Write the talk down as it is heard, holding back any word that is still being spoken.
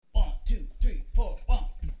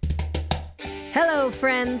Hello,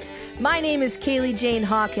 friends. My name is Kaylee Jane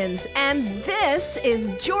Hawkins, and this is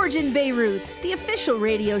Georgian Bay Roots, the official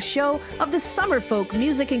radio show of the Summerfolk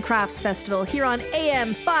Music and Crafts Festival here on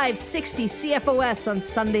AM 560 CFOS on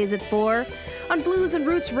Sundays at 4, on Blues and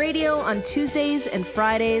Roots Radio on Tuesdays and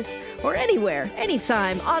Fridays, or anywhere,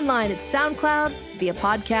 anytime, online at SoundCloud, via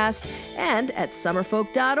podcast, and at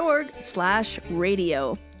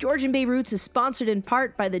summerfolk.org/radio. Georgian Bay Roots is sponsored in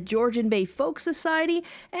part by the Georgian Bay Folk Society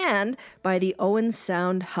and by the Owen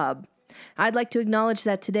Sound Hub. I'd like to acknowledge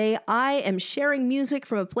that today I am sharing music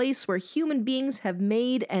from a place where human beings have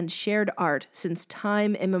made and shared art since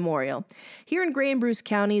time immemorial. Here in Grey and Bruce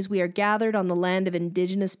counties, we are gathered on the land of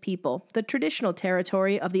Indigenous people, the traditional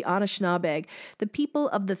territory of the Anishinaabe, the people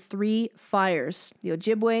of the Three Fires, the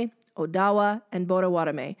Ojibwe, Odawa, and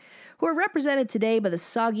Potawatomi, who are represented today by the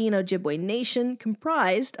Saugeen Ojibwe Nation,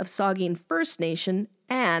 comprised of Saugeen First Nation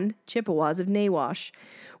and Chippewas of Nawash.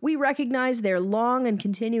 We recognize their long and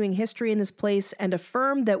continuing history in this place and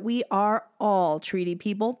affirm that we are all treaty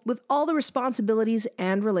people with all the responsibilities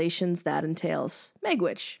and relations that entails.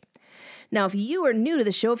 Megwitch. Now, if you are new to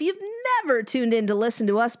the show, if you've never tuned in to listen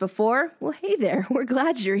to us before, well, hey there, we're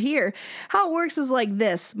glad you're here. How it works is like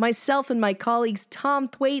this. Myself and my colleagues Tom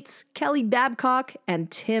Thwaites, Kelly Babcock, and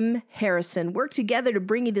Tim Harrison work together to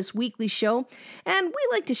bring you this weekly show, and we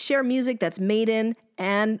like to share music that's made in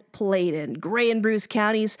and played in Grey and Bruce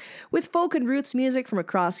counties, with folk and roots music from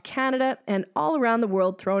across Canada and all around the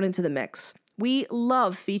world thrown into the mix. We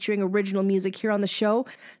love featuring original music here on the show,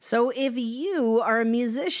 so if you are a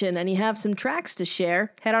musician and you have some tracks to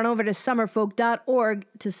share, head on over to summerfolk.org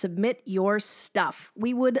to submit your stuff.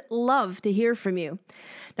 We would love to hear from you.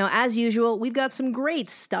 Now, as usual, we've got some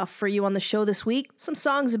great stuff for you on the show this week. Some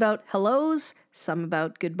songs about hellos, some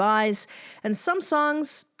about goodbyes, and some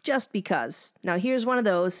songs just because. Now, here's one of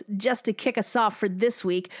those, just to kick us off for this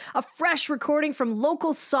week, a fresh recording from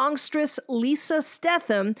local songstress Lisa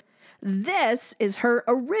Stetham. This is her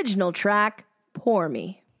original track, Pour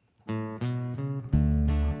Me.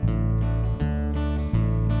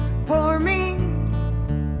 Pour me,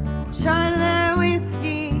 shine of that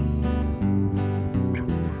whiskey.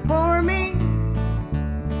 Pour me,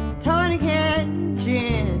 tonic and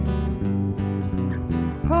gin.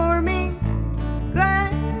 Pour me,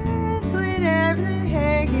 glass, whatever the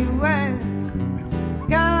heck it was.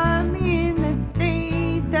 Got me in the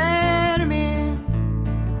state that I'm in.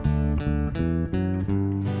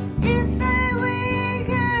 If I wake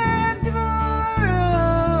up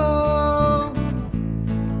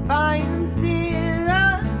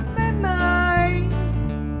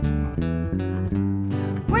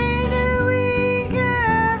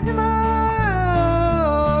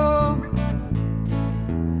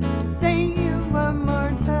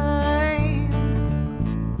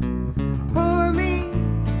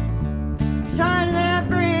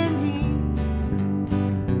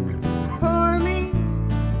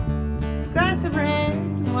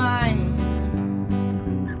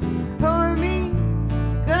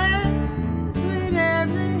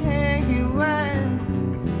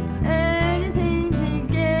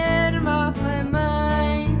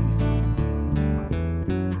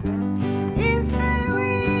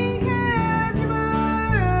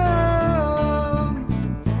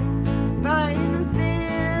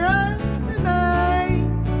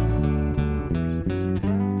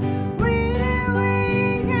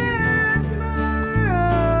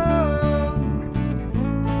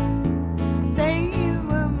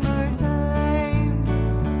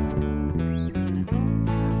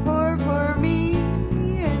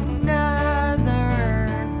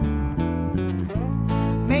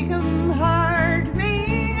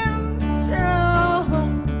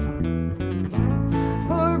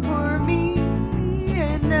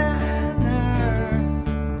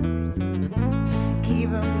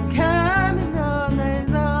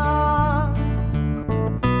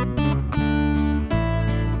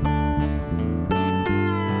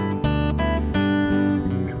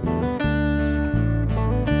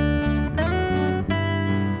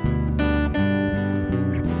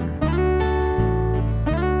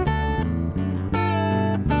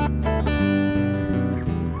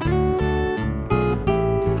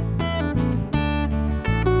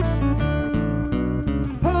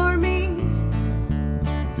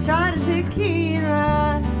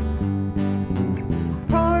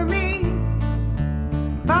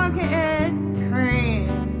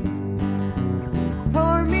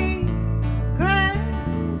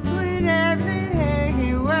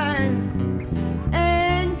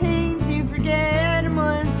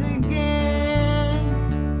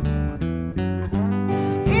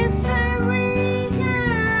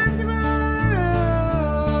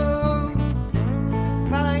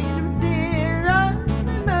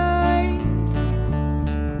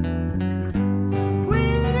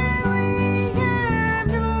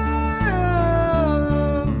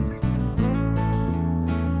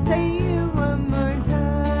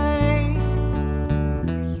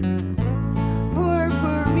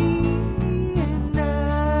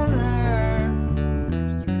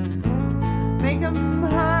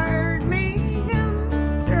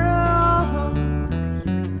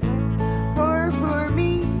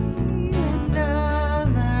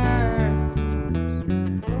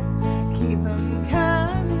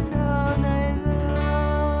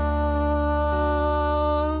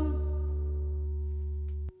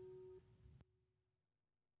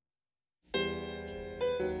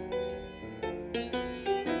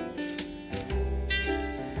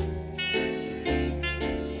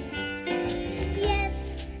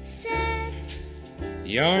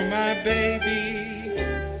You're my baby.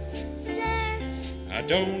 No, sir. I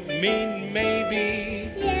don't mean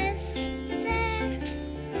maybe. Yes, sir.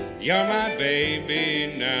 You're my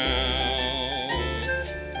baby now.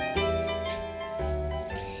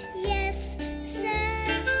 Yes, sir.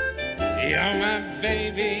 You're my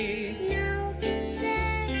baby. No, sir.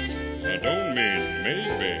 I don't mean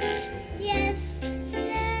maybe. Yes,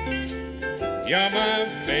 sir. You're my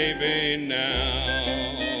baby now.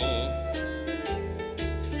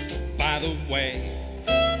 By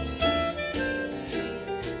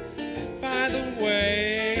the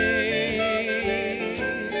way,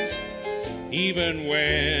 even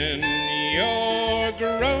when you're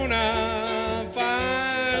grown up,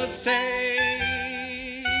 I'll say,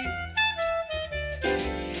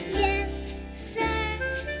 yes, sir.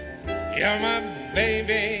 you're my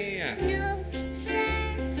baby. No, sir.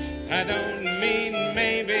 I don't mean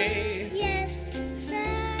maybe. Yes, sir.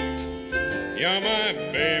 You're my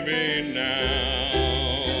baby now.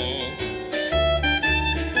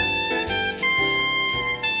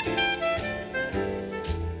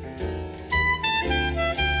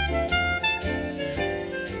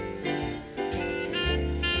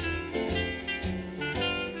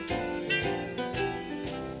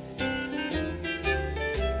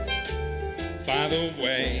 By the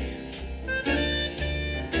way,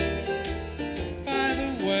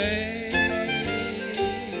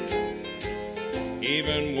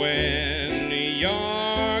 even when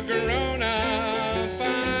you're grown up,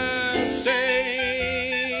 I'll say,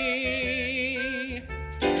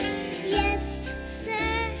 yes, sir.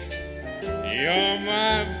 you're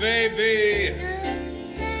my baby. No,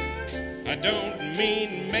 sir. I don't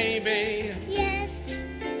mean maybe. Yes,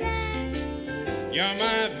 sir. You're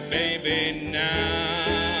my baby now.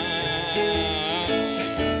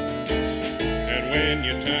 And when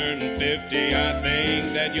you turn 50, I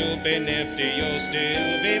think that you'll be nifty. You'll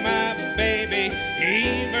still be my baby,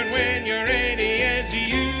 even when you're 80, as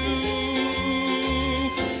you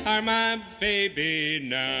are my baby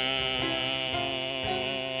now.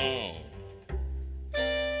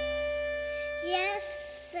 Yes,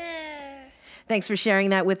 sir. Thanks for sharing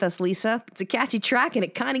that with us, Lisa. It's a catchy track and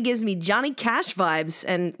it kind of gives me Johnny Cash vibes.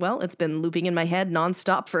 And, well, it's been looping in my head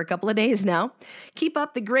nonstop for a couple of days now. Keep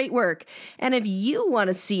up the great work. And if you want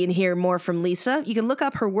to see and hear more from Lisa, you can look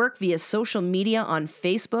up her work via social media on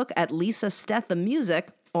Facebook at Lisa Stetham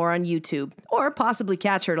Music or on YouTube, or possibly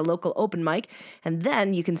catch her at a local open mic, and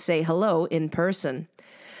then you can say hello in person.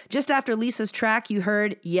 Just after Lisa's track, you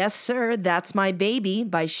heard Yes Sir, That's My Baby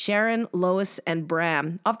by Sharon, Lois, and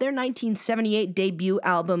Bram off their 1978 debut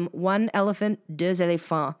album, One Elephant, Deux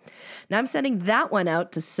Éléphants. Now I'm sending that one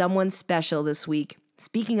out to someone special this week.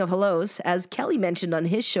 Speaking of hellos, as Kelly mentioned on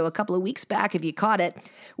his show a couple of weeks back, if you caught it,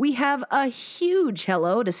 we have a huge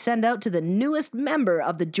hello to send out to the newest member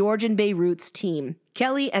of the Georgian Bay Roots team,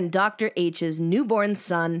 Kelly and Dr. H's newborn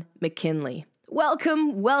son, McKinley.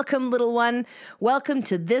 Welcome, welcome, little one. Welcome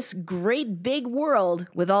to this great big world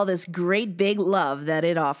with all this great big love that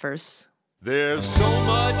it offers. There's so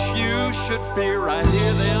much you should fear, I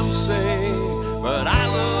hear them say, but I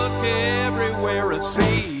look everywhere and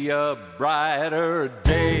see a brighter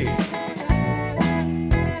day.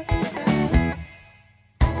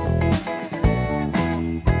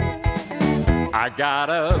 I got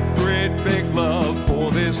a great big love for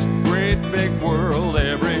this great big world,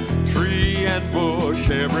 every tree and bush,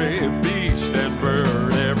 every beast and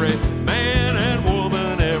bird, every man and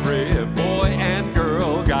woman, every boy and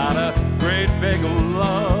girl. Got a great big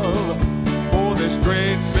love for this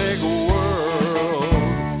great big world.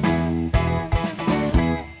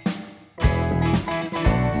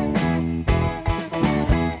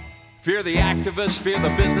 Fear the activists, fear the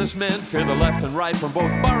businessmen, fear the left and right from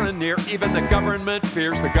both far and near. Even the government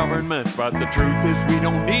fears the government, but the truth is we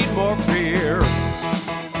don't need more fear.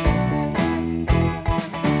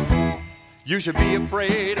 You should be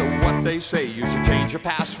afraid of what they say. You should change your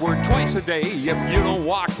password twice a day. If you don't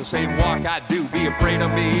walk the same walk I do, be afraid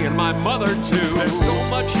of me and my mother too. There's so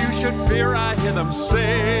much you should fear, I hear them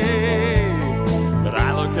say. But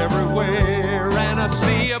I look everywhere and I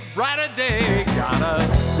see a brighter day. Got a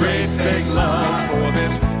great big love for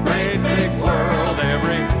this great big world.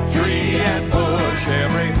 Every tree and bush,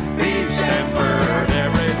 every beast and bird,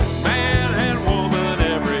 every man and woman,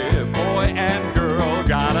 every boy and girl.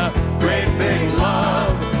 Got a great big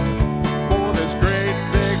love for this great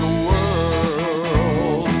big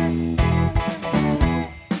world.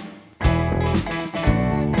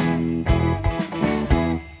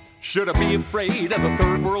 Should I be afraid of the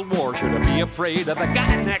Third World War? Should I be afraid of the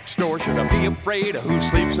guy next door? Should I be afraid of who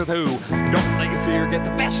sleeps with who? Don't let your fear get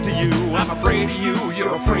the best of you. I'm afraid of you,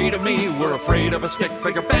 you're afraid of me. We're afraid of a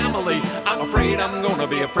stick-figure family. I'm afraid I'm gonna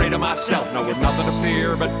be afraid of myself. No, with nothing to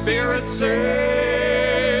fear but fear itself.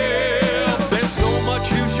 There's so much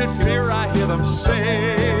you should fear, I hear them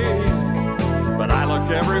say. But I look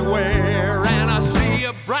everywhere and I see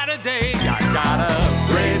a brighter day. I got a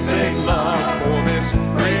great big love for this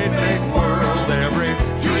great big world. Every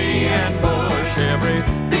tree and bush, every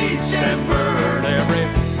beast and bird, every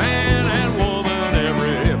man and woman,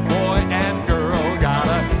 every boy and girl. Got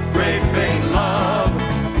a great big love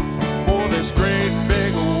for this great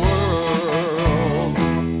big world.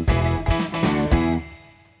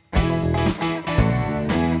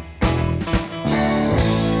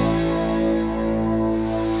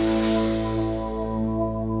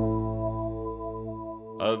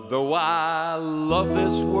 Though I love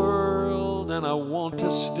this world and I want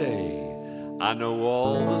to stay, I know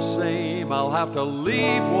all the same I'll have to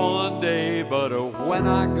leave one day. But when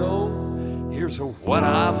I go, here's what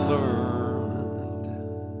I've learned.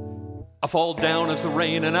 I fall down as the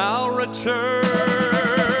rain and I'll return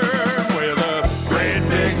with a great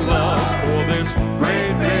big love for this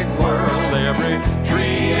great big world. Every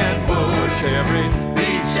tree and bush, every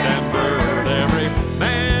beast and bird, every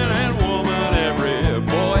man and woman, every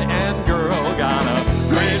boy and girl. Got a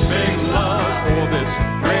great big love for this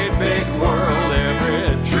great big world.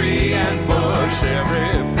 Every tree and bush,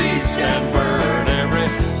 every beast and bird, every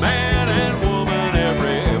man and woman,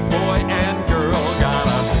 every boy and girl. Got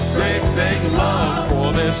a great big love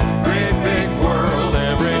for this great big world.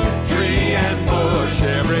 Every tree and bush,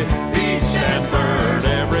 every beast and bird,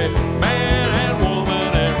 every man and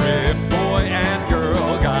woman, every boy and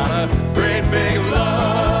girl. Got a great big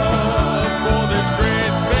love for this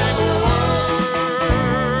great big world.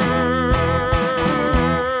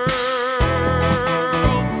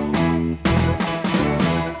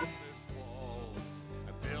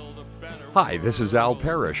 Hi, this is Al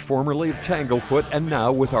Parrish, formerly of Tanglefoot and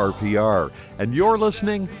now with RPR, and you're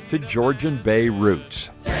listening to Georgian Bay Roots.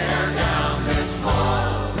 Tear down this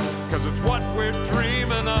wall, 'cause it's what we're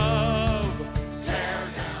dreaming of. Tear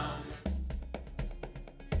down.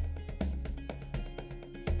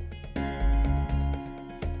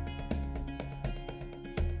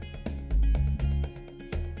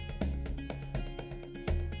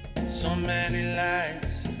 So many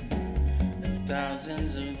lights and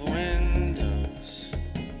thousands of windows.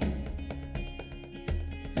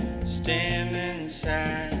 Staying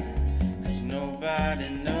inside, 'cause nobody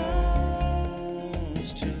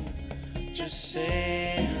knows to just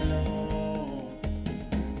say hello.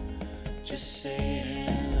 Just say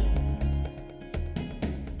hello.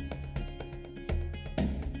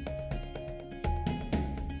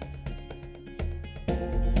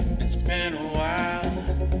 It's been a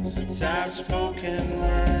while since I've spoken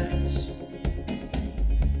words.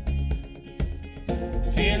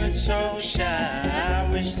 Feeling so shy, I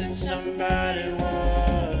wish that somebody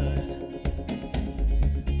would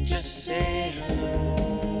just say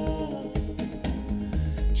hello.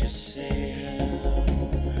 Just say hello.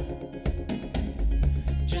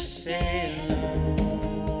 Just say hello.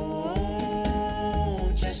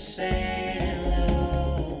 Just say hello.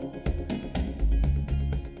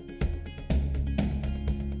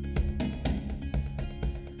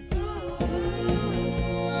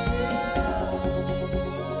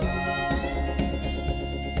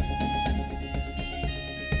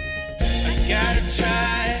 Gotta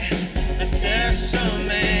try, but there's so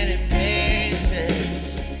many faces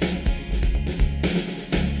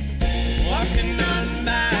walking on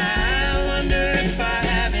by. I wonder if I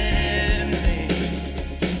have it in me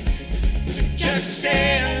to just say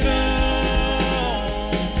hello,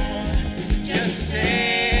 just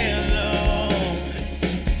say hello,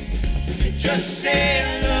 to just say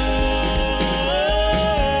hello,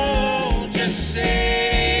 just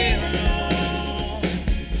say hello.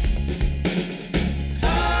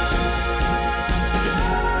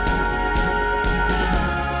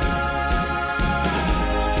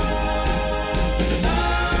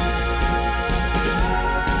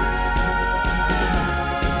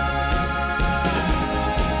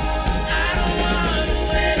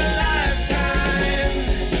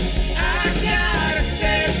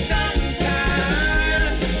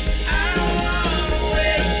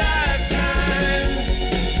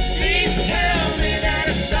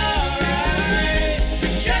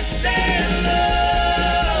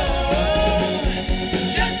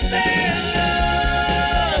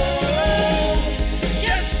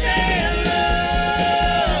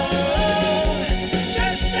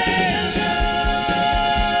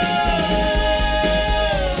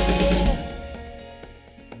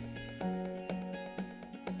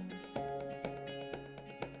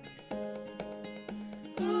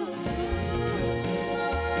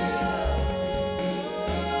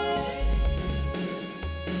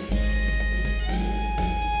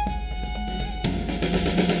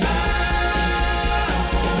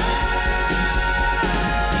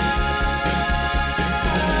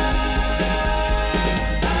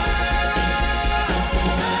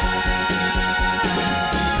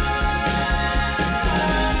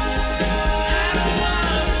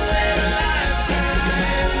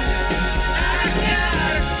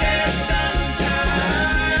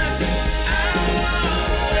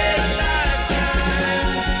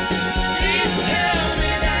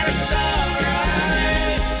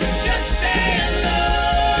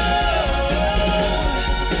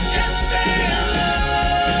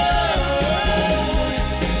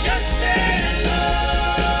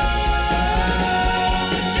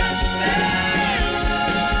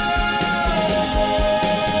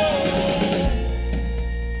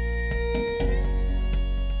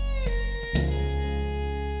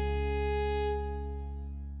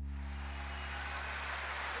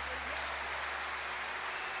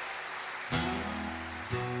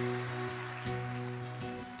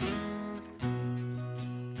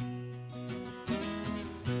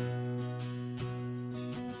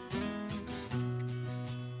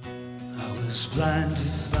 was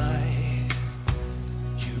blinded by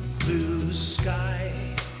your blue sky.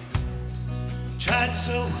 Tried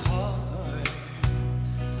so hard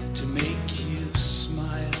to make you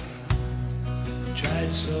smile.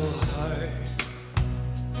 Tried so hard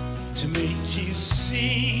to make you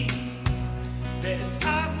see that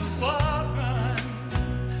I'm the one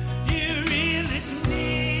you really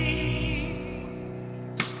need.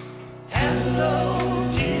 Hello,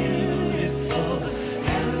 beautiful.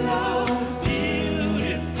 Hello,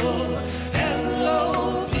 beautiful.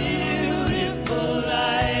 Hello, beautiful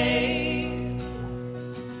life.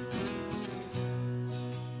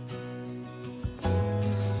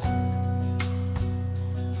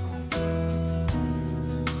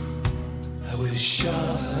 I was shut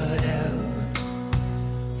out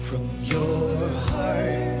from your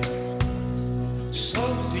heart,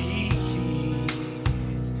 slowly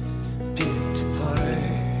picked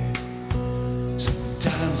apart.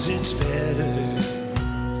 Sometimes it's better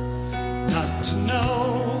not to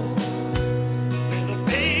know where the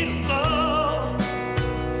pain of love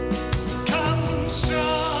comes from.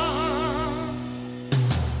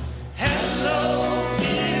 Hello,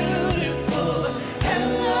 beautiful.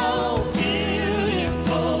 Hello,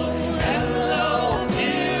 beautiful. Hello,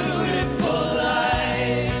 beautiful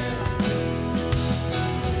life.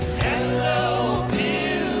 Hello,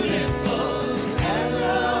 beautiful.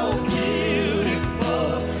 Hello, beautiful.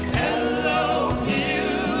 Hello,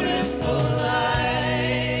 beautiful life.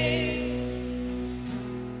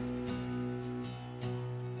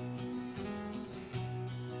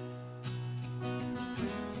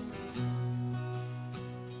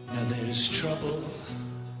 Now there's trouble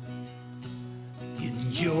in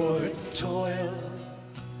your toil,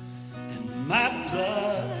 and my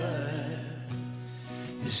blood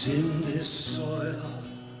is in this soil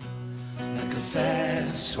like a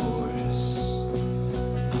fast horse.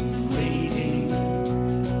 I'm waiting,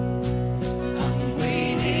 I'm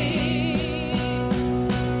waiting,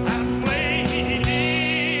 I'm waiting.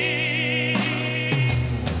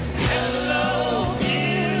 Hello,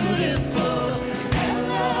 beautiful.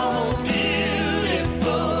 Hello,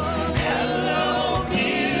 beautiful. Hello,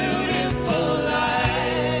 beautiful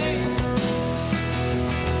life.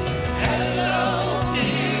 Hello,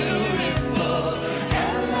 beautiful.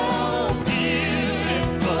 Hello,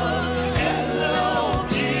 beautiful. Hello,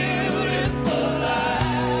 beautiful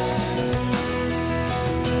life.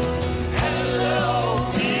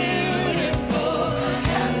 Hello, beautiful.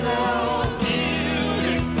 Hello,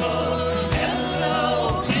 beautiful.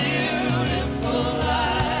 Hello, beautiful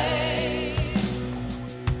life.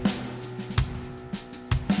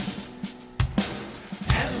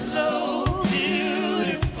 Hello,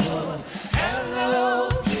 beautiful.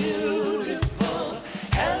 Hello, beautiful.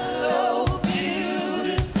 Hello,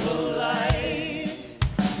 beautiful life.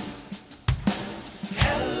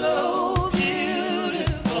 Hello,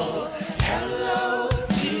 beautiful. Hello,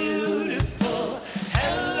 beautiful.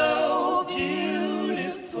 Hello,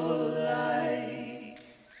 beautiful life.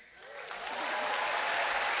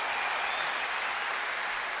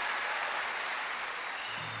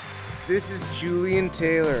 This is Julian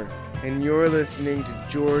Taylor, and you're listening to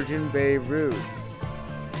Georgian Bay Roots.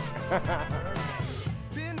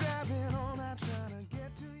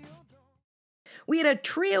 We had a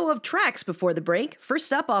trio of tracks before the break.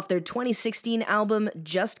 First up, off their 2016 album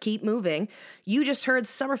Just Keep Moving, you just heard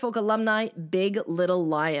Summerfolk alumni Big Little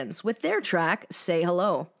Lions with their track Say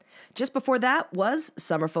Hello. Just before that was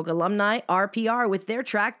Summerfolk alumni RPR with their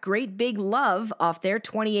track Great Big Love off their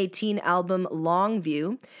 2018 album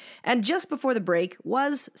Longview. And just before the break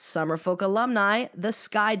was Summerfolk alumni The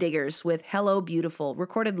Sky Diggers with Hello Beautiful,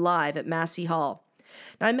 recorded live at Massey Hall.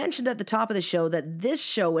 Now, I mentioned at the top of the show that this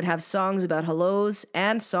show would have songs about hellos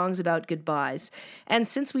and songs about goodbyes. And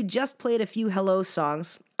since we just played a few hello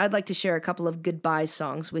songs, I'd like to share a couple of goodbye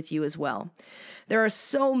songs with you as well. There are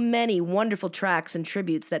so many wonderful tracks and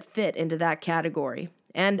tributes that fit into that category.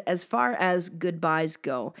 And as far as goodbyes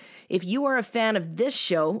go, if you are a fan of this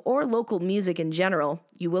show or local music in general,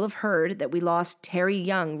 you will have heard that we lost Terry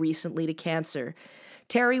Young recently to cancer.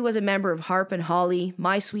 Terry was a member of Harp and Holly,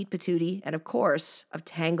 My Sweet Patootie, and of course, of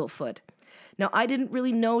Tanglefoot. Now, I didn't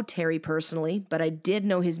really know Terry personally, but I did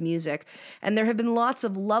know his music, and there have been lots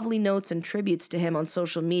of lovely notes and tributes to him on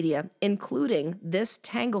social media, including this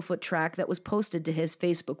Tanglefoot track that was posted to his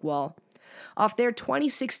Facebook wall. Off their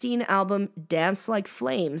 2016 album Dance Like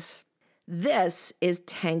Flames, this is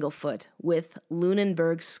Tanglefoot with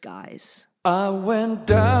Lunenburg Skies. I went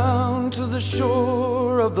down to the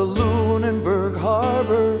shore of the Lunenburg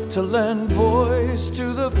Harbor to lend voice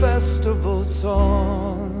to the festival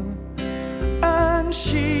song. And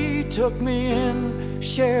she took me in,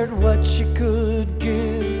 shared what she could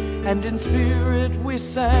give, and in spirit we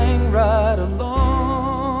sang right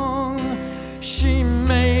along. She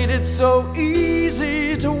made it so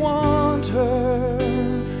easy to want her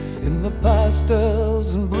in the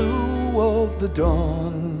pastels and blue of the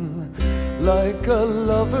dawn, like a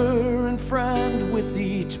lover and friend with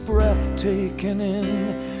each breath taken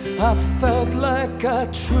in. I felt like I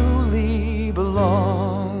truly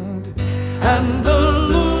belonged. And the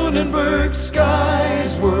Lunenburg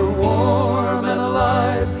skies were warm and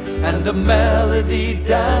alive, and a melody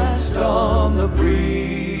danced on the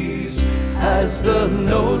breeze as the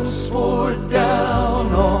notes poured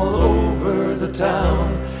down all over the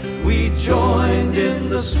town. We joined in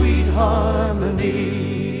the sweet harmony.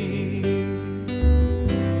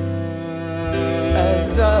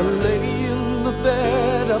 As I lay in the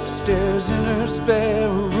bed upstairs in her spare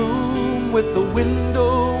room, with the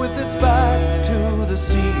window with its back to the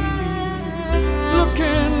sea,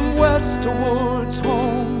 looking west towards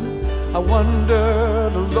home, I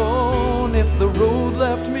wondered alone if the road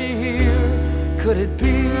left me here. Could it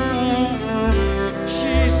be?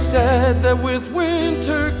 She said that with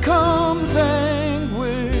winter comes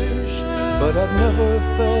anguish, but I'd never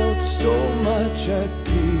felt so much at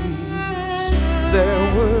peace.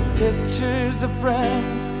 There were pictures of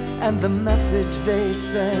friends, and the message they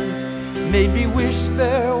sent made me wish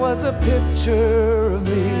there was a picture of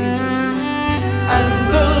me.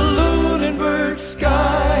 And the Lunenburg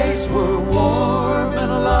skies were warm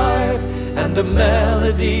and alive, and a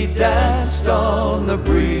melody danced on the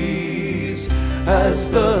breeze as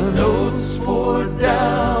the notes poured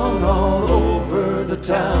down all over the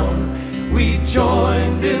town. We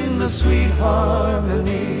joined in the sweet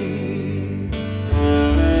harmony.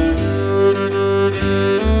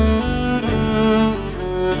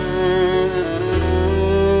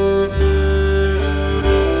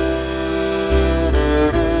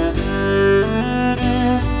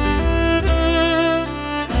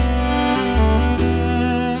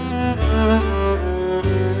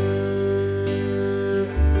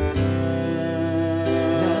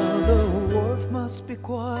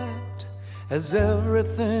 As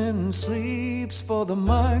everything sleeps, for the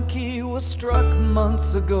marquee was struck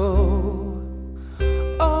months ago.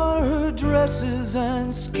 Are her dresses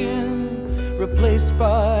and skin replaced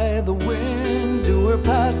by the wind? Do her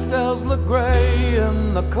pastels look gray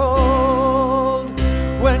in the cold?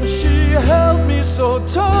 When she held me so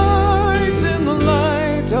tight in the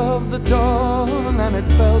light of the dawn, and it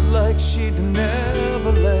felt like she'd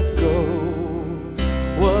never let go.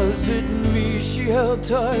 Was it me she held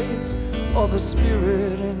tight, or the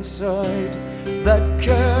spirit inside that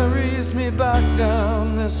carries me back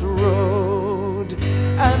down this road?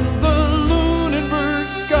 And the Lunenburg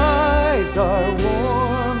skies are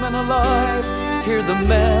warm and alive. Hear the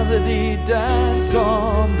melody dance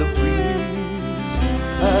on the breeze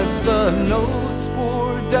as the notes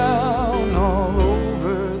pour down all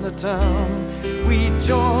over the town. We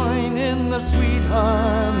join in the sweet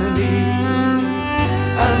harmony.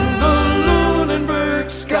 And the Lunenburg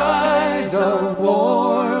skies are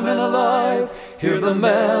warm and alive. Hear the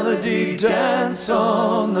melody dance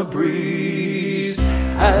on the breeze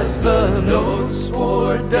as the notes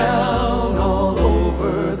pour down all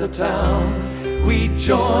over the town. We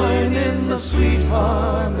join in the sweet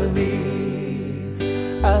harmony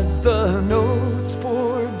as the notes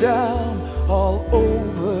pour down all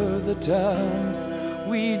over the town.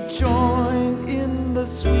 We join in the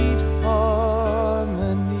sweet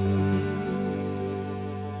harmony.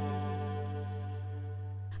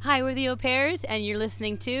 Hi, we're the Au Pairs, and you're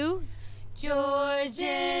listening to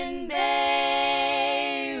Georgian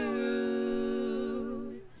Bay Roots.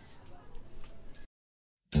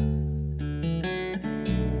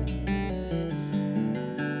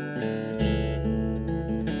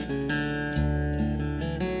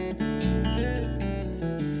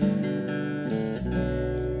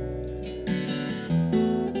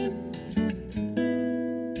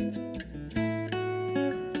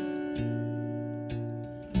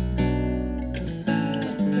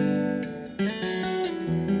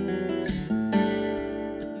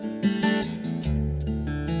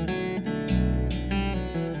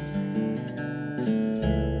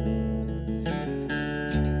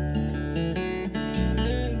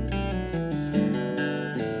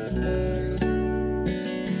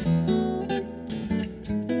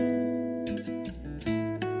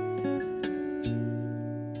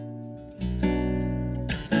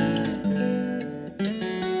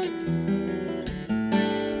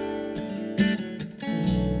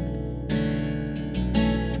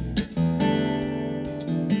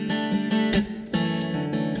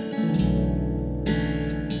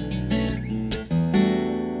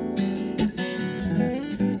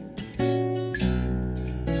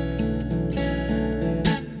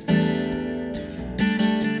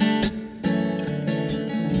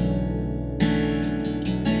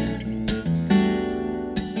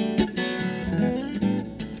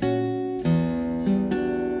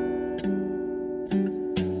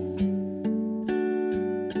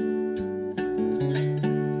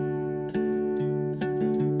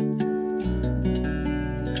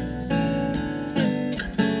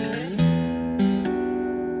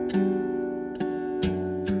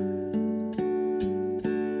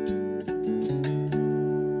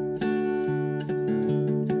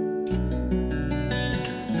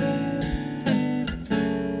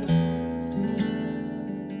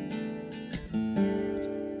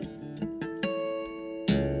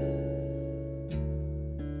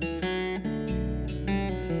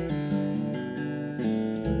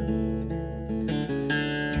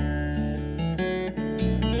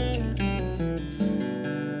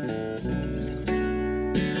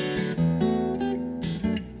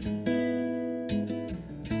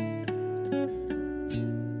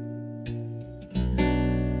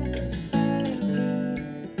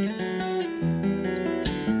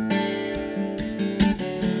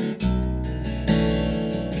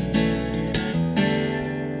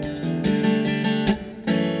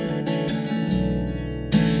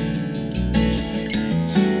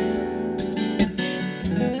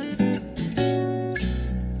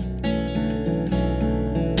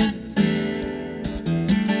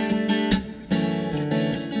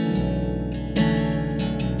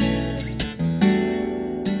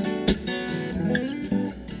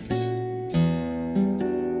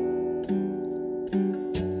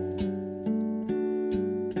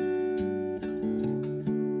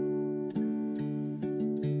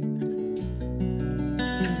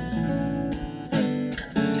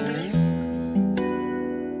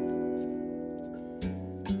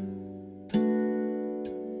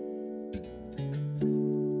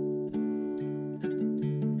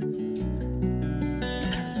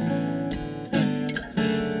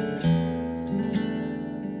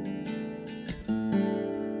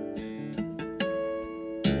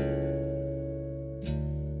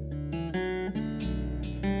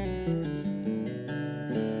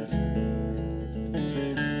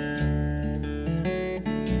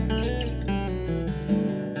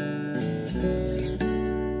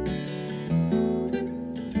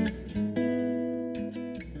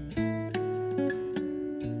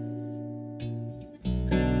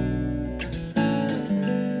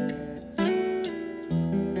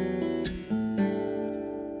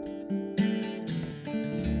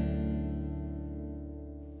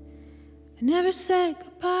 I never said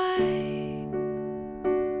goodbye.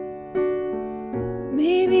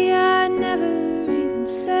 Maybe I never even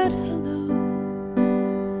said hello.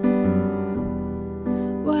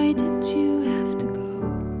 Why did you have to go?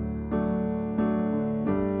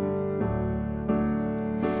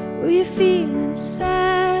 Were you feeling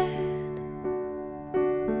sad? I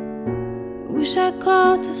wish I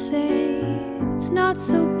called to say it's not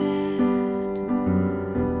so bad,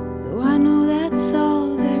 though I know that's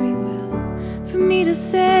all very well for me to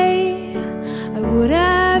say. I would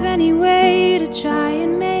have any way to try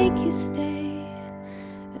and make you stay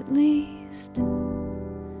at least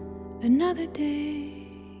another day.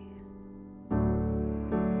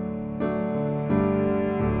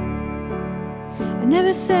 I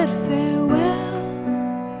never said farewell.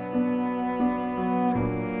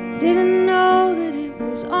 Didn't know that it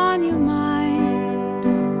was on your mind.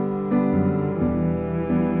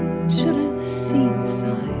 Should have seen the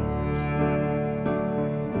signs.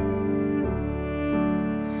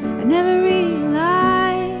 I never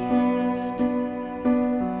realized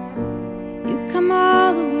you'd come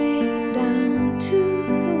all the way down to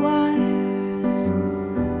the wires.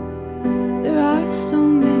 There are so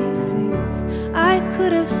many things I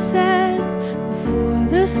could have said before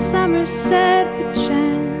the summer set, but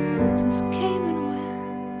chances came and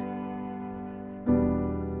went.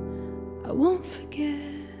 I won't forget.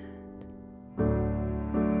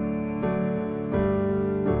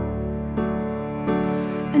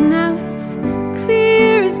 And now it's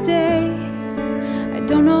clear as day. I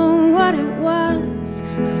don't know what it was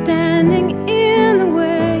standing in the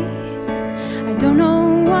way. I don't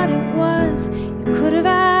know what it was. You could have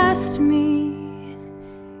asked me.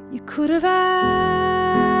 You could have asked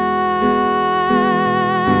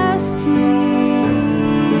me.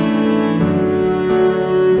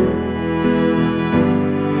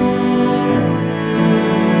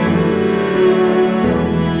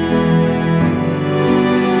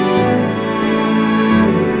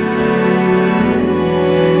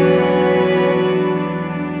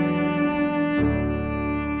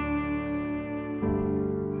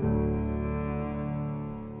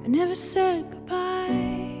 I never said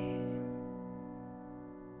goodbye.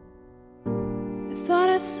 I thought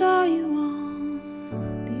I saw you on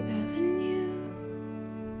the avenue.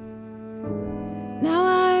 Now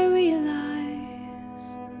I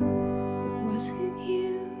realize it wasn't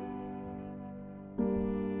you.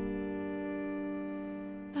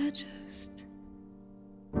 I just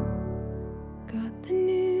got the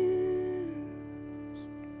news.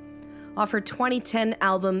 Off her 2010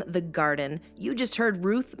 album, The Garden, you just heard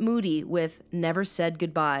Ruth Moody with Never Said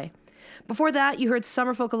Goodbye. Before that, you heard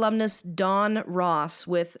Summerfolk alumnus Dawn Ross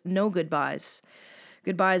with No Goodbyes.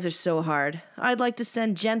 Goodbyes are so hard. I'd like to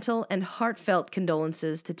send gentle and heartfelt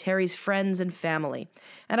condolences to Terry's friends and family,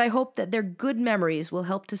 and I hope that their good memories will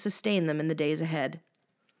help to sustain them in the days ahead.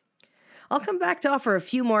 I'll come back to offer a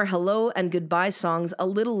few more hello and goodbye songs a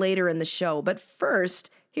little later in the show, but first,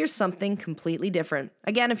 here's something completely different.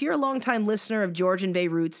 Again, if you're a longtime listener of Georgian Bay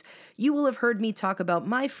Roots, you will have heard me talk about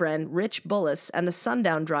my friend Rich Bullis and the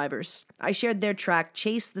Sundown Drivers. I shared their track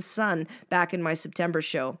Chase the Sun back in my September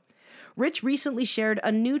show. Rich recently shared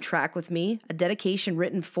a new track with me, a dedication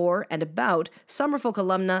written for and about Summerfolk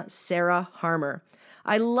alumna Sarah Harmer.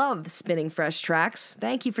 I love spinning fresh tracks.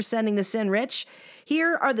 Thank you for sending this in, Rich.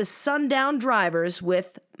 Here are the Sundown Drivers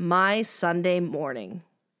with My Sunday Morning.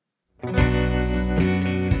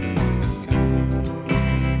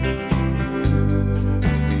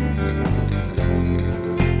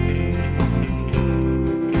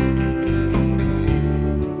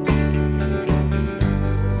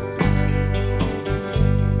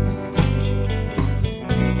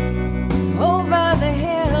 Over the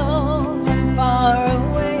hills and far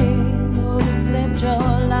away, would have lived your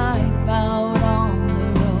life out on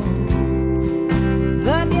the road.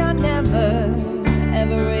 But you're never, ever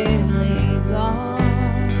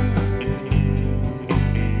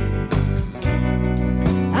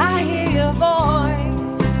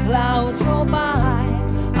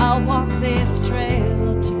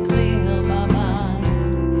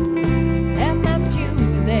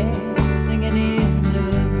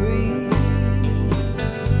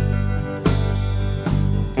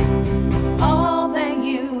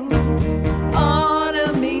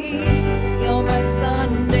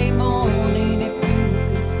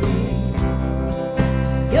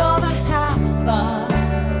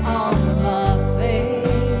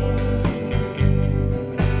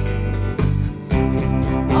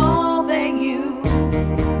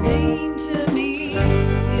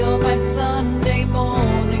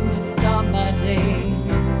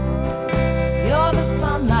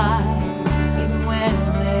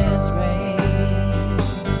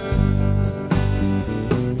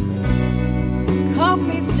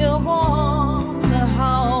warm, the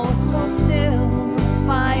hall was so still, the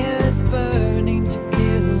fire's burning to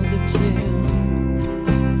kill the chill.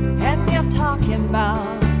 And you're talking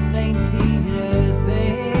about St. Peter's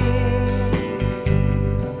Bay.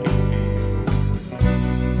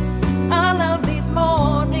 I love these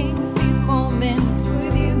mornings, these moments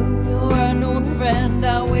with you. You're an old friend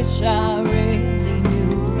I wish I really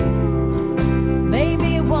knew.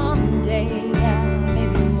 Maybe one day, yeah,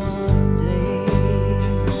 maybe one day.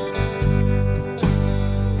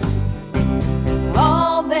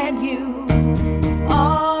 All that you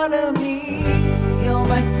are to me, you're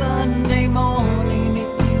my Sunday morning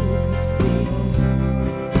if you could see.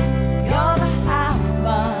 You're the half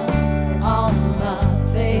smile on my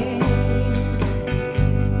face.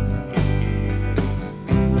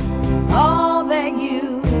 All that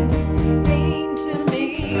you mean to me,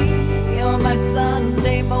 you're my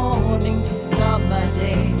Sunday morning to start my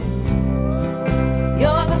day.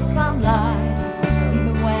 You're the sunlight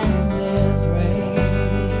even when there's rain.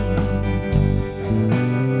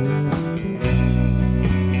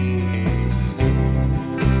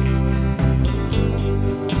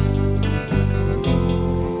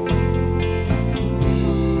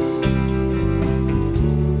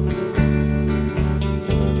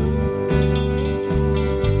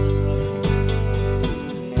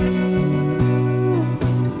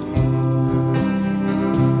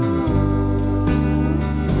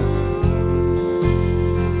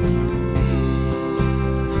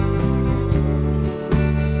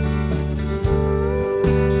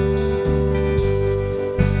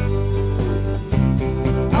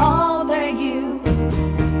 All that you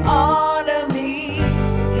are to me,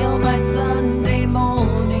 you're my Sunday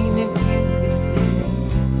morning if you could see.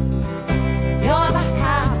 You're the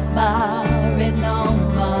half smile written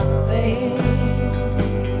on my face.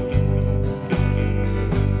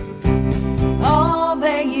 All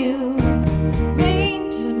that you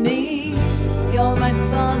mean to me, you're my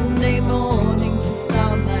Sunday morning to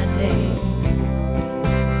start my day.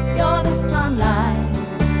 You're the sunlight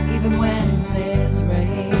even when there's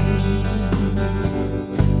rain.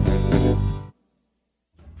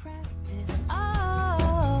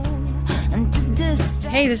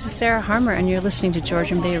 Hey, this is Sarah Harmer, and you're listening to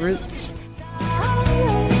Georgian Bay Roots.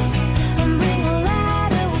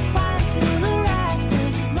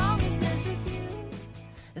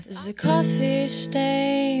 There's a coffee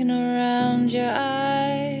stain around your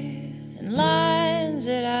eye and lines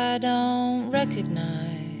that I don't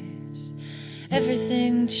recognize.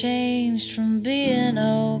 Everything changed from being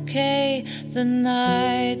okay the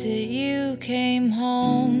night that you came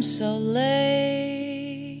home so late.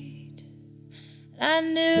 I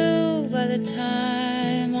knew by the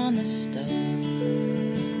time on the stove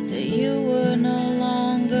that you were no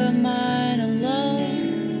longer mine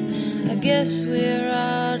alone. I guess we're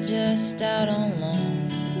all just out on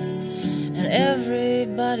loan, and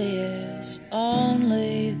everybody is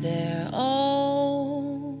only their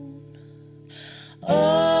own. Oh,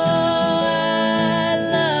 I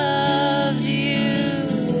loved you,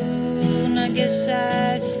 and I guess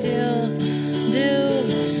I still do.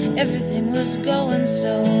 Everything was going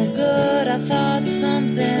so good, I thought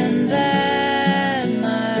something bad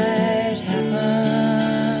might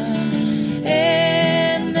happen.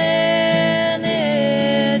 And then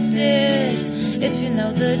it did. If you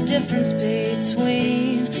know the difference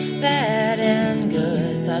between bad and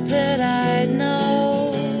good, thought that I'd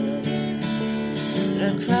know. But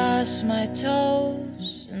I crossed my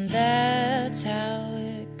toes, and that's how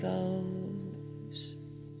it goes.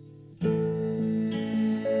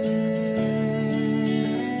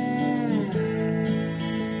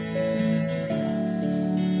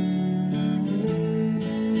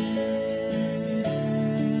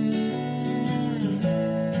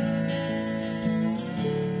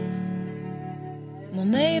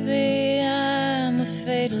 Maybe I'm a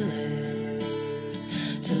fatalist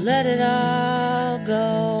to let it all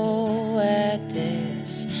go at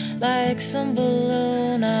this. Like some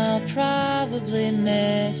balloon I'll probably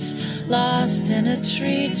miss, lost in a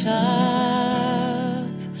treetop.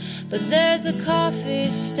 But there's a coffee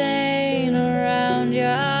stain around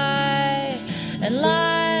your eye and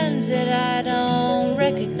lines that I don't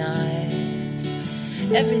recognize.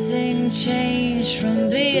 Everything changed from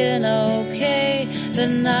being okay the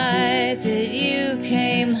night that you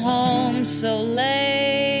came home so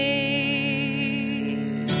late.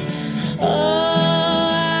 Oh,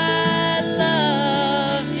 I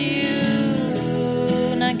loved you,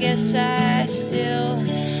 and I guess I still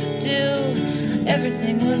do.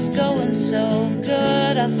 Everything was going so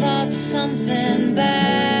good, I thought something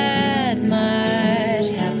bad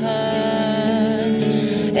might happen.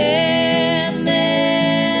 And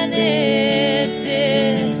then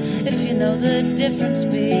difference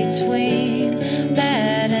between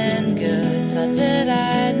bad and good. Thought that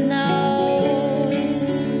I'd know,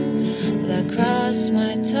 but I crossed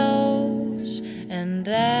my toes, and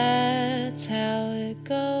that's how it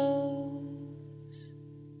goes.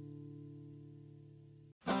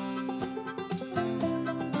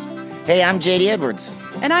 Hey, I'm JD Edwards.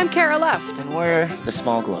 And I'm Kara Left. And we're the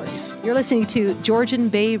Small Glories. You're listening to Georgian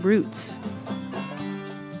Bay Roots.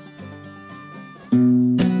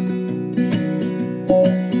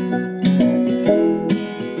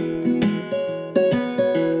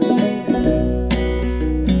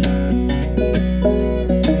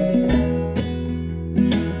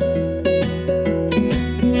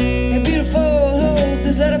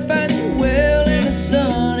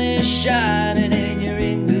 Shining and you're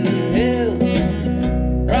in good health.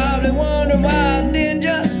 Probably wonder why I didn't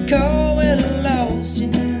just call when I lost you.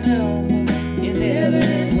 Now you're never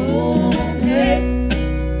at home. Hey,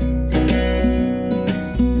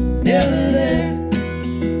 never there.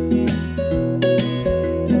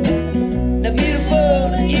 Now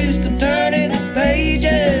beautiful, I used to turn in the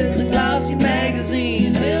pages of glossy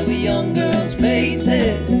magazines filled with young girls'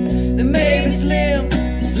 faces. They may be slim,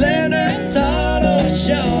 slender, and tall, or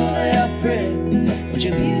short. But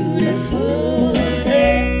you're beautiful,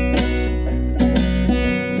 hey.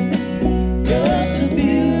 You're so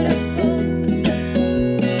beautiful.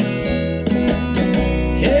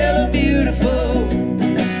 Hello, beautiful.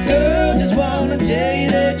 Girl, just wanna tell you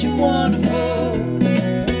that you're wonderful.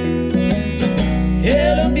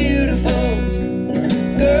 Hello, beautiful.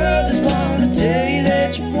 Girl, just wanna tell you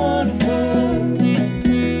that you're wonderful.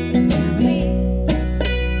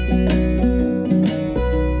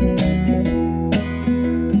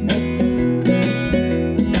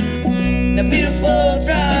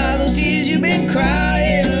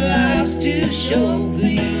 Crying, life's too short for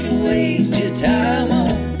you to waste your time on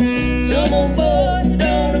some old boy who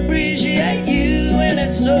don't appreciate you, and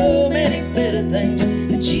there's so many better things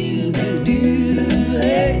that you could do.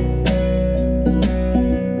 Hey,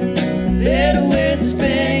 better ways to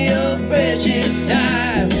spend your precious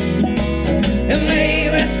time, and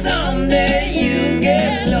maybe someday you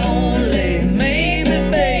get lonely. Maybe,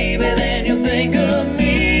 baby, then you'll think of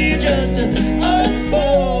me, just an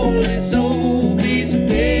unfolding soul.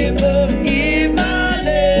 Paper, give my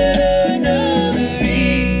letter another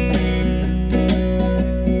read,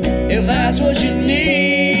 if that's what you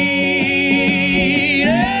need.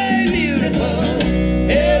 Hey, beautiful,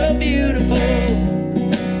 hello, beautiful.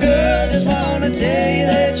 Girl, just wanna tell you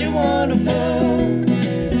that you're wonderful.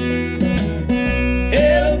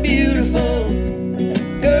 Hello, beautiful.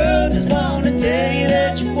 Girl, just wanna tell you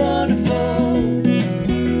that you're wonderful.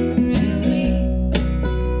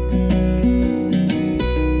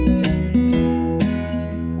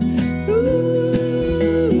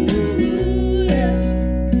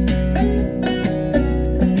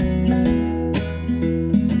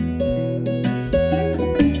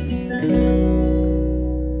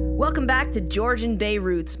 To Georgian Bay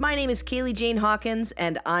Roots. My name is Kaylee Jane Hawkins,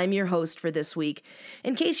 and I'm your host for this week.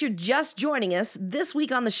 In case you're just joining us, this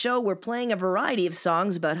week on the show, we're playing a variety of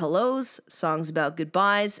songs about hellos, songs about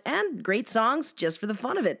goodbyes, and great songs just for the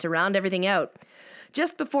fun of it to round everything out.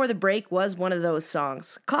 Just before the break was one of those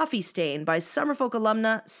songs, Coffee Stain by Summerfolk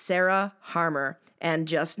alumna Sarah Harmer. And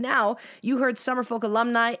just now, you heard Summerfolk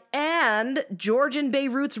alumni and Georgian Bay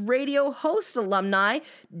Roots radio host alumni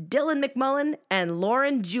Dylan McMullen and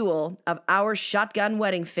Lauren Jewell of Our Shotgun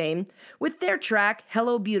Wedding fame with their track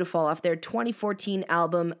Hello Beautiful off their 2014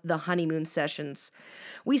 album The Honeymoon Sessions.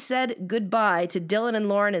 We said goodbye to Dylan and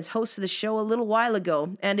Lauren as hosts of the show a little while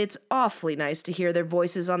ago, and it's awfully nice to hear their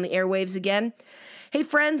voices on the airwaves again. Hey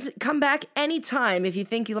friends, come back anytime if you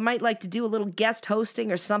think you might like to do a little guest hosting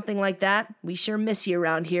or something like that. We sure miss you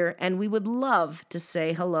around here, and we would love to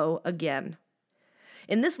say hello again.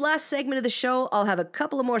 In this last segment of the show, I'll have a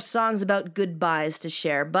couple of more songs about goodbyes to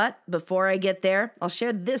share, but before I get there, I'll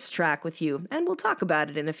share this track with you, and we'll talk about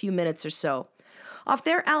it in a few minutes or so. Off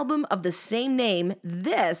their album of the same name,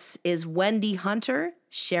 this is Wendy Hunter,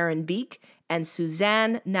 Sharon Beek, and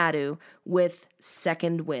Suzanne Nadu with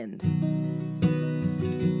Second Wind.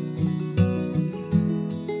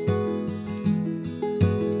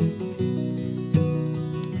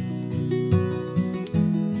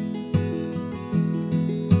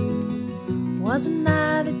 Wasn't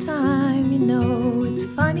that a time, you know, it's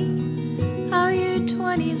funny how your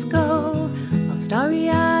 20s go, all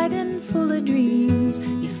starry-eyed and full of dreams.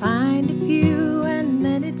 You find a few and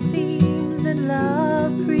then it seems that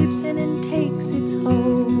love creeps in and takes its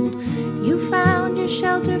hold. You found your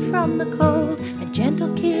shelter from the cold, a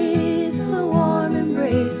gentle kiss, a warm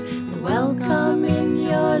embrace, the welcome in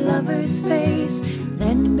your love lover's face.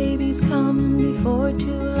 Then babies come before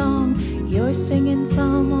too long. You're singing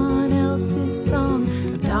someone else's song.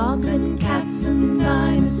 Dogs and cats and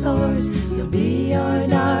dinosaurs, you'll be your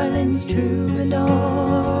darling's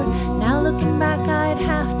troubadour. Now looking back, I'd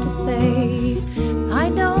have to say I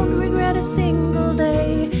don't regret a single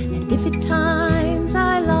day. And if at times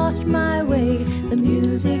I lost my way, the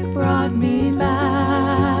music brought me back.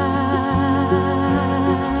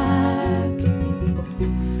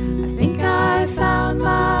 I think I found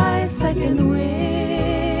my second wind.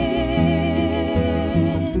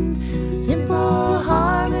 Simple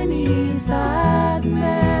harmonies that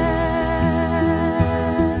mend.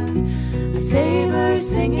 I savor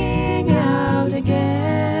singing out again,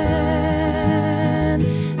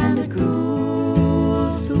 and a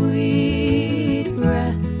cool, sweet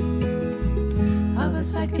breath of a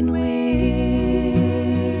second wind.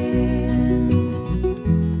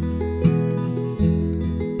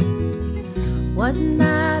 Wasn't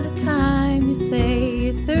that a time, you say?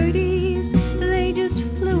 Your 30s, they just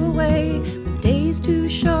flew away. With days too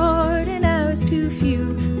short and hours too few.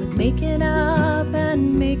 With making up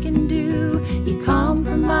and making do, you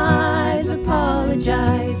compromise,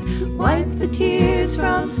 apologize, wipe the tears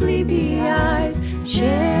from sleepy eyes,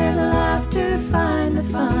 share the laughter, find the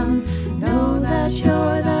fun, know that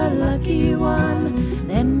you're the lucky one.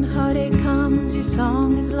 Then heartache comes, your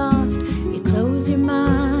song is lost, you close your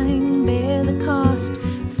mind, bear the cost,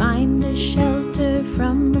 find a shelter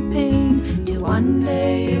from the pain, till one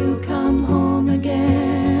day you come home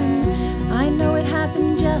again. I know it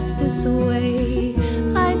happened just this way,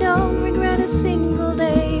 I don't regret a single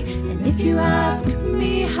day. And if you ask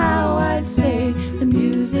me how, I'd say the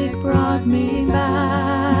music brought me back.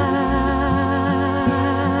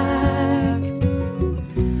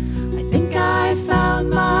 I think I found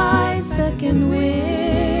my second wind.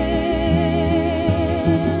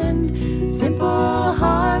 Simple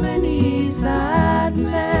harmonies that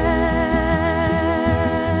mend.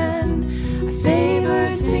 I savor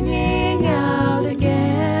singing out again,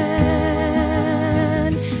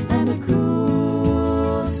 and a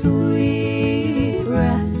cool, sweet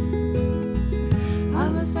breath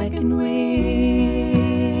of a second wind.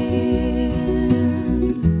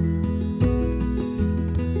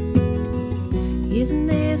 Isn't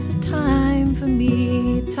this a time for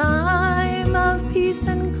me, a time of peace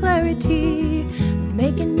and clarity, of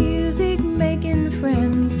making music, making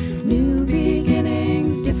friends, new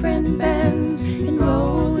beginnings, different bends, in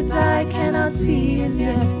roads I cannot see as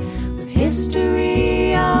yet, with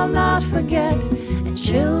history I'll not forget, and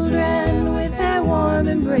children with their warm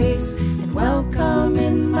embrace, and welcome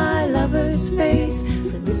in my lover's face.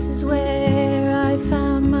 For this is where I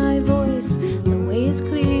found my voice, the way is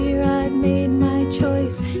clear, I've made my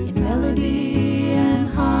choice, in melody and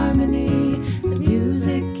harmony, the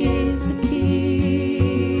music is the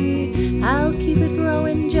key. I'll keep it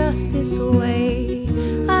growing just this way,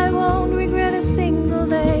 I won't regret a single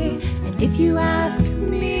day. And if you ask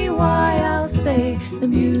me why, I'll say the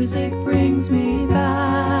music brings me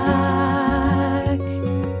back.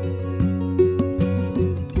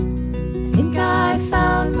 I think I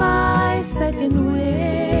found my second wind.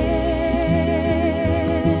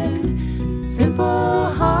 Simple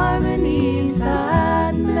harmonies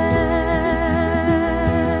that mend.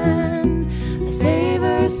 I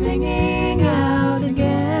savor singing out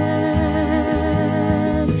again,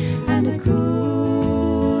 and a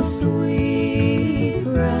cool, sweet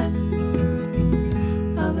breath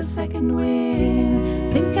of a second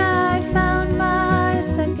wind. Think I found my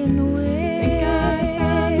second wind.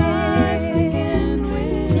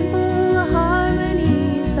 Simple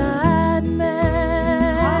harmonies that mend.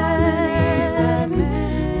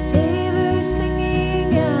 Savor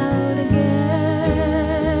singing out again,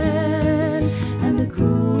 and a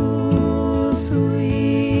cool,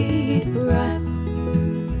 sweet breath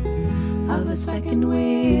of a second wind,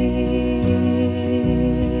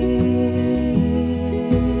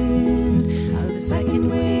 of the second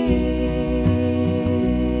wind,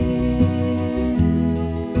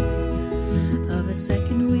 of a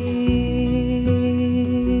second wind.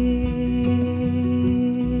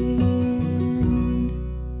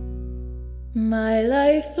 My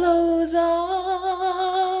life flows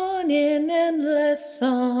on in endless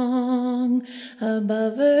song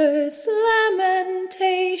above earth's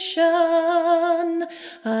lamentation.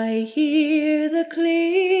 I hear the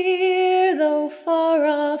clear, though far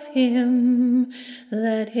off hymn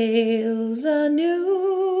that hails a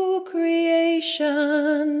new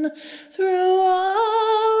creation. Through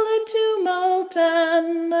all the tumult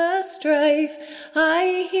and the strife,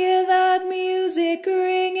 I hear that music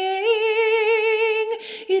ringing.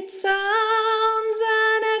 It sounds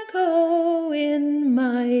an echo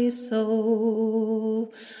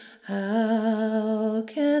soul. How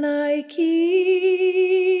can I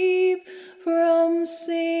keep from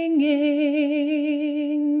singing?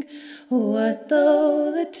 What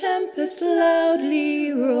though the tempest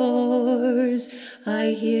loudly roars?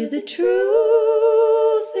 I hear the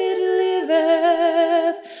truth, it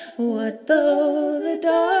liveth. What though the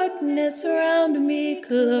darkness round me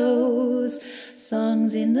close?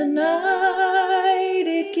 Songs in the night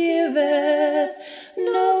it giveth.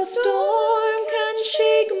 No storm can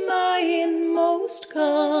shake my inmost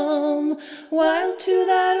calm, while to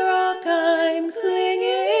that rock I'm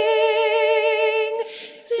clinging,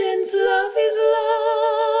 since love is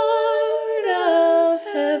Lord of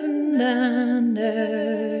heaven and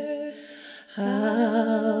earth.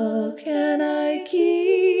 How can I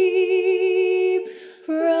keep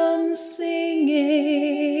from singing?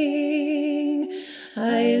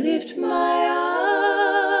 I lift my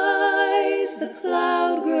eyes, the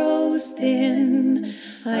cloud grows thin.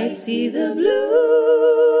 I see the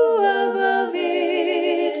blue above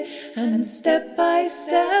it, and step by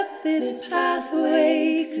step this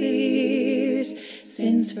pathway clears,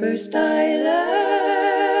 since first I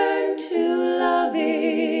learned to love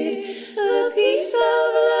it. The peace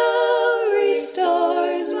of love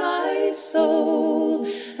restores my soul,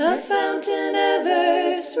 a fountain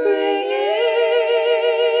ever springing.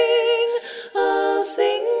 All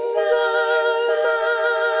things are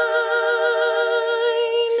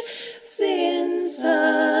mine, since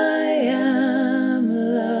I am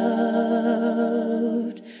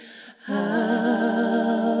loved.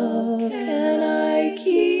 How can I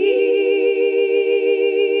keep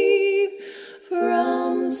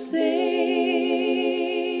from singing?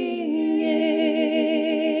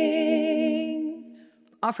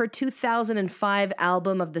 Off her 2005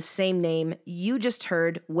 album of the same name, you just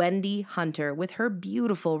heard Wendy Hunter with her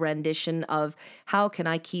beautiful rendition of How Can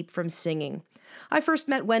I Keep From Singing. I first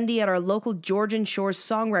met Wendy at our local Georgian Shores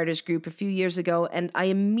songwriters group a few years ago, and I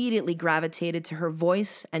immediately gravitated to her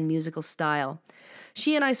voice and musical style.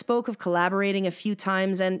 She and I spoke of collaborating a few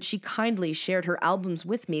times, and she kindly shared her albums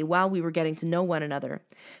with me while we were getting to know one another.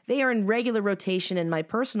 They are in regular rotation in my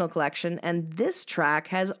personal collection, and this track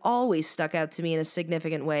has always stuck out to me in a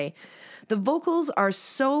significant way. The vocals are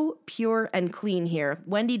so pure and clean here.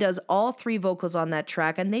 Wendy does all three vocals on that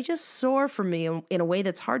track, and they just soar for me in a way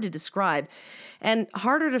that's hard to describe, and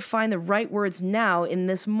harder to find the right words now in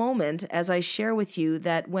this moment as I share with you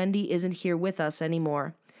that Wendy isn't here with us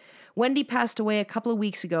anymore. Wendy passed away a couple of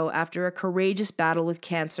weeks ago after a courageous battle with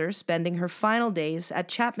cancer, spending her final days at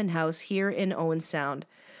Chapman House here in Owen Sound.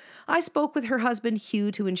 I spoke with her husband,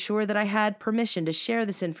 Hugh, to ensure that I had permission to share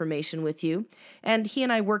this information with you, and he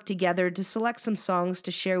and I worked together to select some songs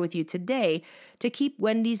to share with you today to keep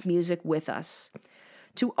Wendy's music with us.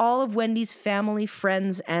 To all of Wendy's family,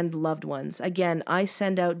 friends, and loved ones, again, I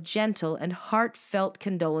send out gentle and heartfelt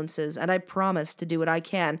condolences, and I promise to do what I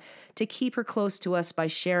can to keep her close to us by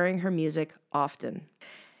sharing her music often.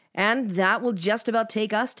 And that will just about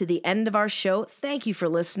take us to the end of our show. Thank you for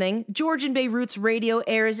listening. Georgian Bay Roots Radio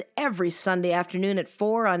airs every Sunday afternoon at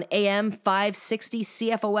 4 on AM 560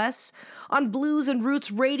 CFOS, on Blues and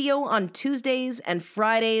Roots Radio on Tuesdays and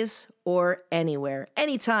Fridays, or anywhere,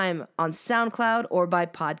 anytime on SoundCloud or by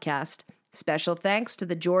podcast. Special thanks to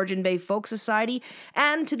the Georgian Bay Folk Society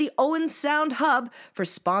and to the Owen Sound Hub for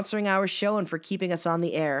sponsoring our show and for keeping us on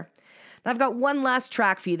the air. I've got one last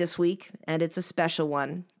track for you this week, and it's a special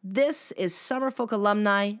one. This is Summerfolk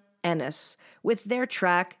alumni Ennis with their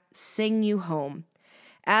track, Sing You Home.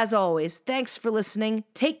 As always, thanks for listening.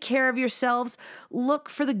 Take care of yourselves. Look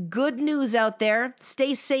for the good news out there.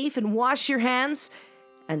 Stay safe and wash your hands.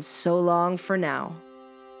 And so long for now.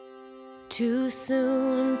 Too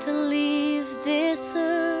soon to leave this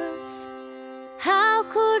earth. How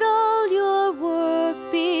could all your work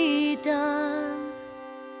be done?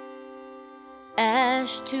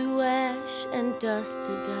 Ash to ash and dust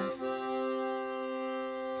to dust.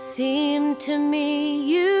 Seemed to me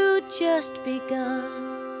you'd just begun.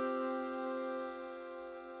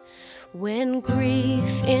 When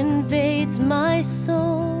grief invades my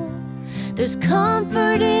soul, there's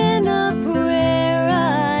comfort in a prayer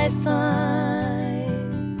I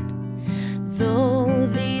find. Though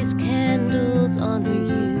these candles honor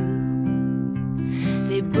you,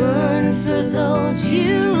 they burn for those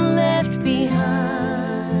you left behind.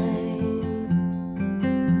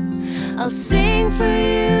 I'll sing for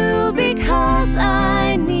you because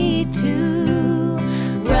I need to.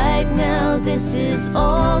 Right now this is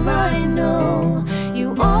all I know.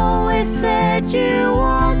 You always said you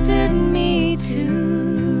wanted me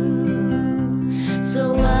to,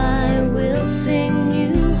 so I will sing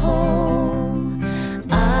you home.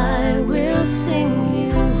 I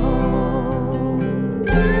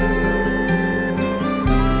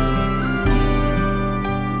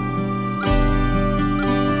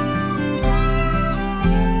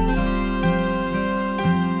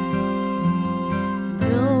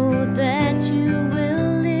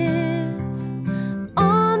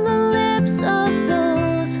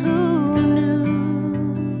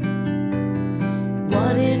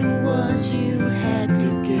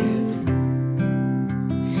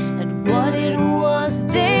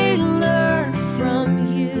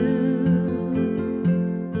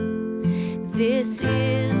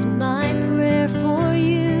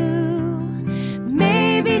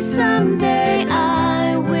someday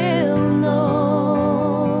I will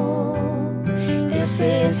know if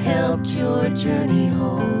it helped your journey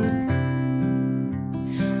home,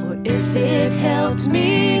 or if it helped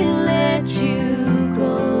me let you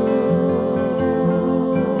go.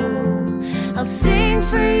 I'll sing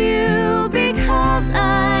for you because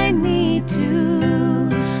I need to.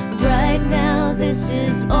 Right now this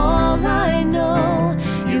is all I know.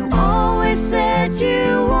 You always said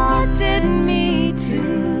you wanted me to,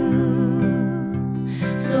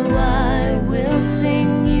 so I will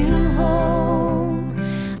sing you home.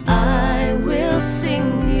 I will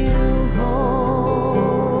sing you home.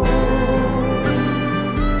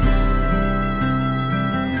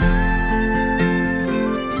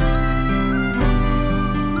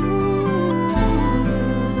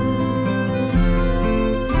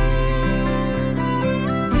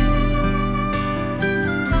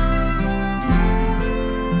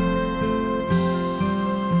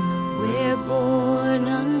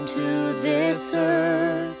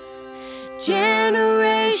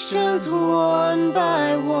 Generations one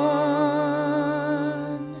by one,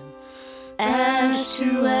 ash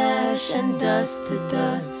to ash and dust to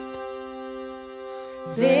dust.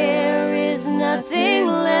 There is nothing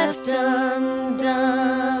left undone.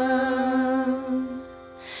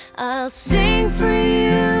 I'll sing for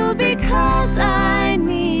you because I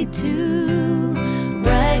need to.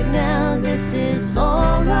 Right now this is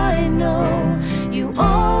all I know. You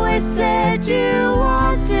always said you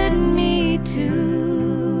wanted me to,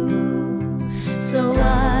 so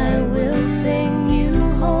I will sing you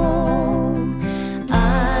home.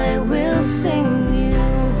 I will sing you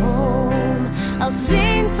home. I'll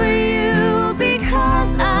sing for you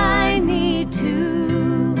because I need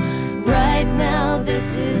to. Right now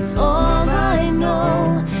this is all I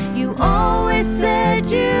know. You always said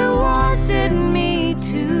you wanted me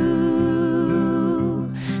to,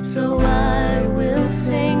 so I will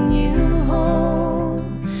sing you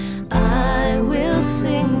home. I will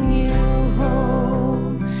sing you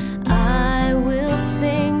home. I will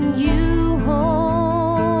sing you home.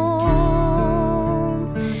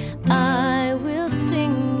 I will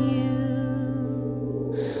sing you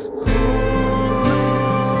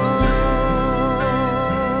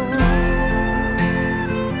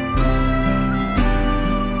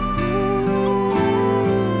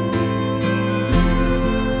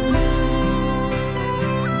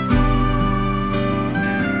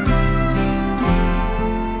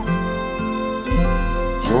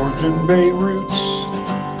Georgian Bay Roots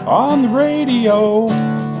on the radio,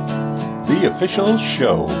 the official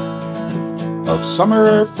show of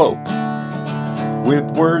Summer Folk, with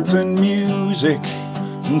words and music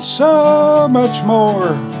and so much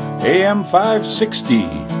more. AM 560,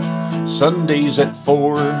 Sundays at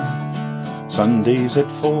 4, Sundays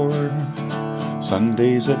at 4,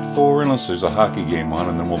 Sundays at 4, unless there's a hockey game on,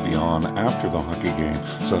 and then we'll be on after the hockey game.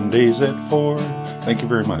 Sundays at 4. Thank you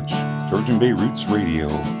very much. Georgian Bay Roots Radio.